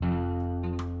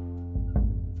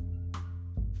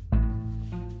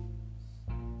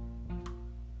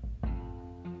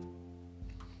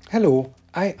Hello,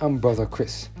 I am Brother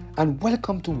Chris, and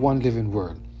welcome to One Living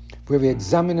Word, where we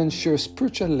examine and share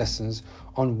spiritual lessons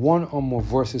on one or more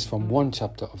verses from one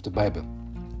chapter of the Bible.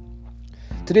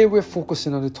 Today we're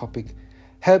focusing on the topic,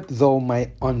 Help Thou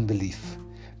My Unbelief,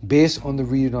 based on the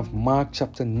reading of Mark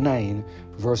chapter 9,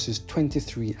 verses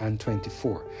 23 and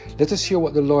 24. Let us hear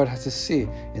what the Lord has to say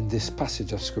in this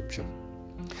passage of Scripture.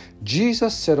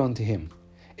 Jesus said unto him,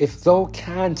 If thou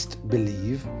canst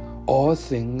believe, all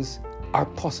things are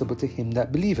possible to him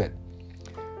that believeth.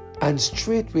 And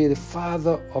straightway the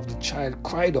father of the child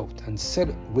cried out and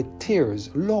said with tears,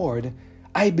 Lord,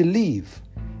 I believe,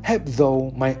 help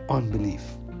thou my unbelief.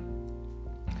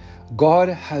 God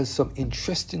has some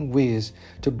interesting ways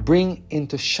to bring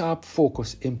into sharp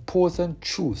focus important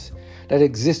truths that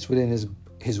exist within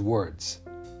his words.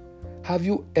 Have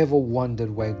you ever wondered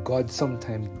why God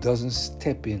sometimes doesn't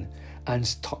step in and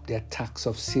stop the attacks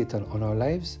of Satan on our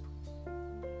lives?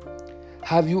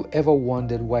 Have you ever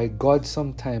wondered why God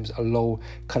sometimes allows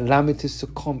calamities to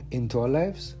come into our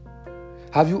lives?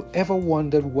 Have you ever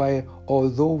wondered why,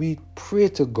 although we pray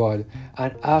to God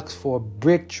and ask for a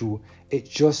breakthrough, it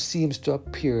just seems to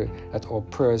appear that our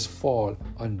prayers fall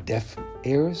on deaf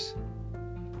ears?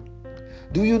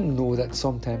 Do you know that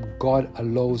sometimes God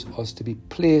allows us to be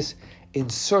placed in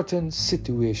certain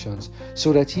situations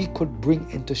so that He could bring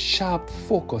into sharp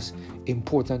focus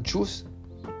important truths?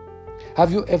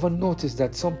 Have you ever noticed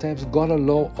that sometimes God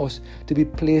allows us to be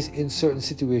placed in certain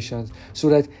situations so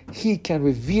that He can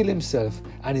reveal Himself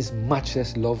and His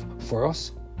matchless love for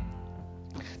us?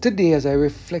 Today, as I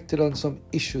reflected on some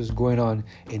issues going on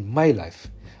in my life,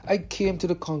 I came to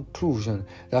the conclusion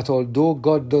that although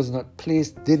God did not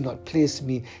place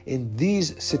me in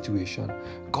these situations,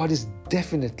 God is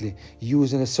definitely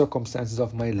using the circumstances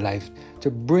of my life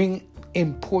to bring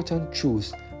important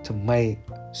truths to my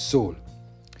soul.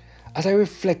 As I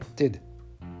reflected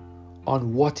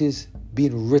on what is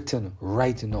being written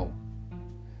right now,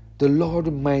 the Lord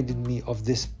reminded me of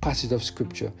this passage of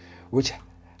Scripture, which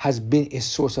has been a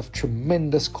source of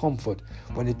tremendous comfort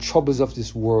when the troubles of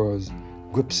this world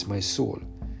grips my soul.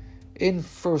 In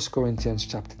 1 Corinthians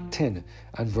chapter 10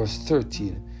 and verse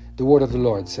 13, the word of the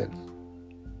Lord said,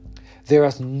 There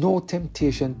has no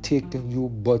temptation taken you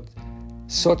but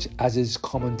such as is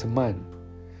common to man.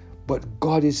 But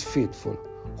God is faithful,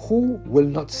 who will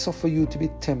not suffer you to be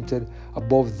tempted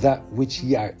above that which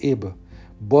ye are able,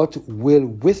 but will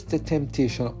with the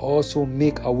temptation also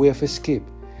make a way of escape,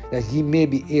 that ye may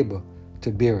be able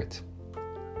to bear it.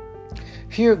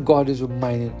 Here God is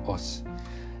reminding us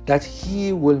that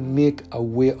He will make a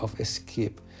way of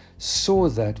escape so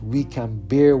that we can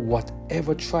bear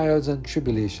whatever trials and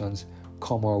tribulations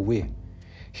come our way.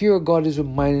 Here God is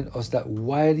reminding us that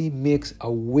while He makes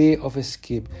a way of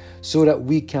escape so that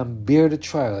we can bear the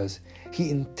trials, He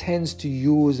intends to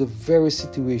use the very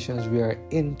situations we are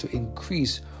in to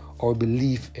increase our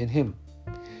belief in Him.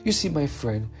 You see, my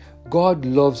friend, God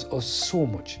loves us so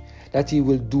much that He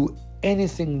will do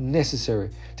anything necessary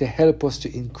to help us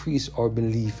to increase our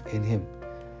belief in Him.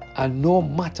 And no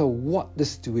matter what the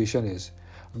situation is,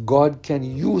 God can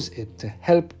use it to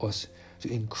help us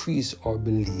to increase our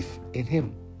belief in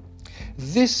Him.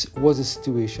 This was a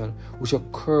situation which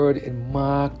occurred in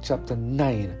Mark chapter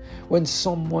 9 when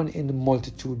someone in the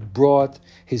multitude brought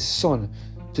his son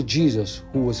to Jesus,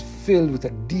 who was filled with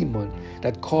a demon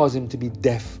that caused him to be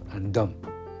deaf and dumb.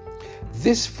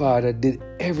 This father did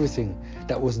everything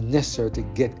that was necessary to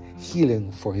get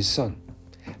healing for his son.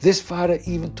 This father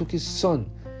even took his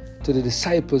son to the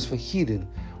disciples for healing,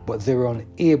 but they were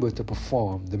unable to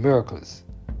perform the miracles.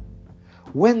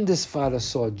 When this father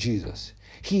saw Jesus,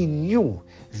 he knew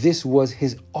this was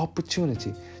his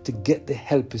opportunity to get the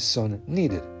help his son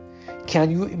needed.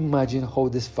 Can you imagine how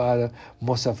this father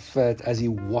must have felt as he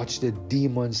watched the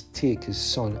demons take his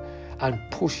son and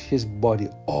push his body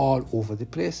all over the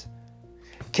place?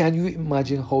 Can you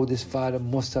imagine how this father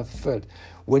must have felt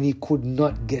when he could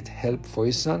not get help for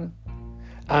his son?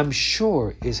 I'm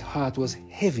sure his heart was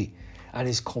heavy and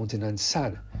his countenance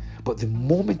sad. But the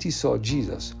moment he saw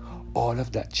Jesus, all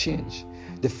of that changed.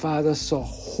 The father saw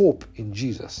hope in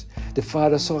Jesus. The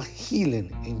father saw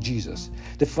healing in Jesus.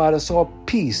 The father saw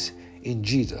peace in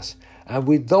Jesus. And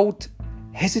without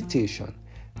hesitation,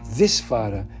 this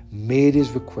father made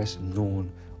his request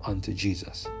known unto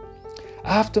Jesus.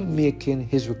 After making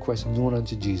his request known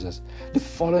unto Jesus, the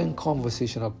following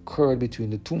conversation occurred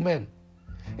between the two men.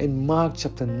 In Mark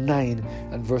chapter 9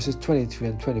 and verses 23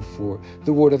 and 24,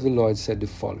 the word of the Lord said the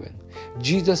following.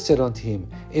 Jesus said unto him,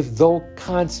 If thou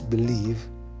canst believe,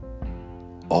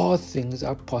 all things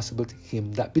are possible to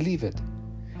him that believeth.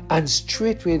 And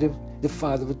straightway the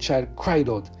father of the child cried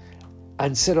out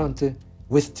and said unto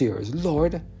with tears,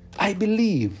 Lord, I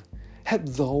believe. Help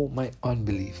thou my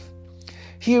unbelief.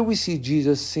 Here we see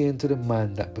Jesus saying to the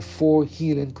man that before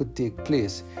healing could take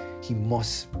place, he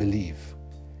must believe.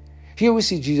 Here we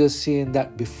see Jesus saying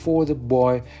that before the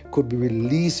boy could be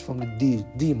released from the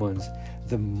demons,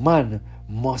 the man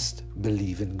must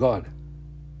believe in God.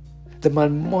 The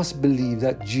man must believe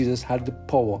that Jesus had the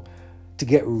power to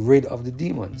get rid of the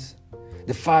demons.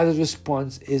 The father's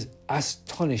response is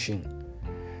astonishing.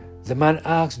 The man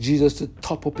asked Jesus to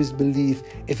top up his belief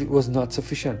if it was not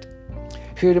sufficient.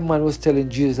 Here the man was telling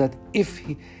Jesus that if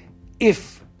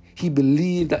he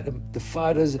believed that the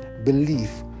father's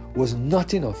belief was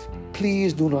not enough,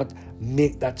 please do not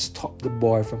make that stop the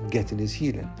boy from getting his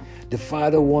healing. The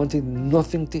father wanted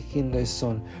nothing to hinder his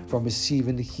son from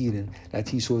receiving the healing that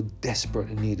he so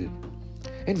desperately needed.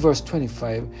 In verse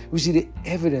 25, we see the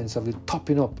evidence of the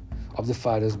topping up of the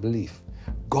father's belief.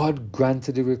 God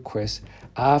granted the request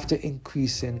after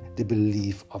increasing the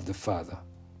belief of the father.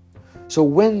 So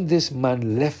when this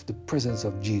man left the presence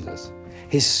of Jesus,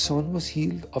 his son was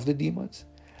healed of the demons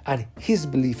and his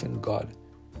belief in God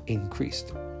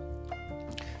increased.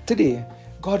 Today,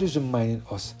 God is reminding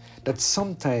us that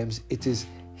sometimes it is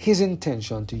his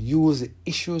intention to use the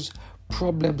issues,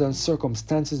 problems, and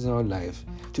circumstances in our life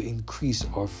to increase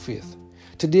our faith.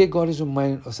 Today, God is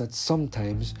reminding us that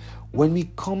sometimes when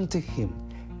we come to him,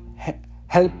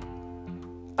 help,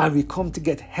 and we come to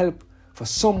get help for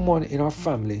someone in our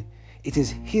family, it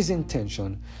is his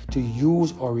intention to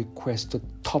use our request to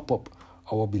top up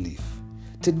our belief.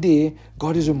 Today,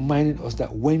 God is reminding us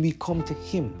that when we come to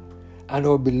him and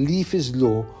our belief is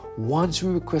low, once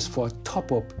we request for a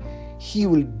top up, he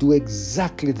will do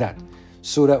exactly that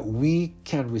so that we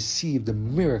can receive the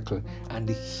miracle and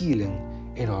the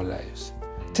healing in our lives.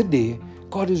 Today,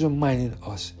 God is reminding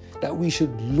us that we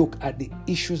should look at the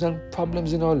issues and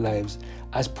problems in our lives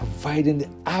as providing the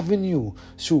avenue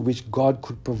through which God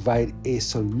could provide a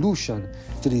solution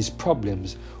to these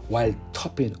problems while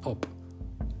topping up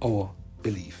our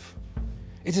belief.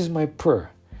 It is my prayer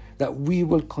that we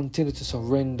will continue to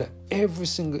surrender every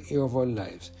single area of our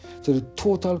lives to the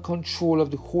total control of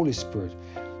the Holy Spirit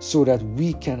so that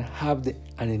we can have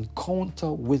an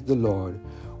encounter with the Lord,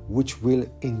 which will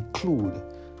include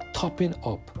topping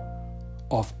up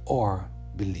of our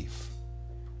belief.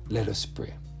 Let us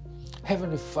pray.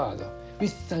 Heavenly Father, we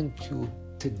thank you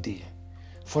today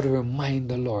for the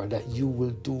reminder, Lord, that you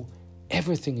will do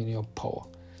everything in your power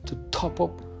to top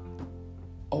up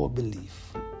our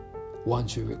belief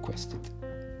once we request it.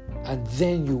 And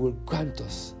then you will grant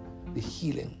us the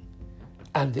healing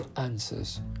and the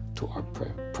answers to our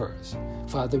prayers.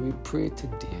 Father, we pray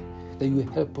today that you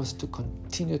will help us to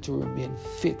continue to remain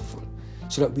faithful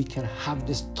so that we can have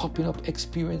this topping up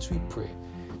experience, we pray,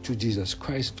 through Jesus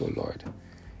Christ, our Lord.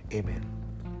 Amen.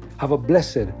 Have a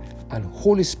blessed and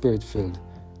Holy Spirit-filled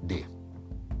day.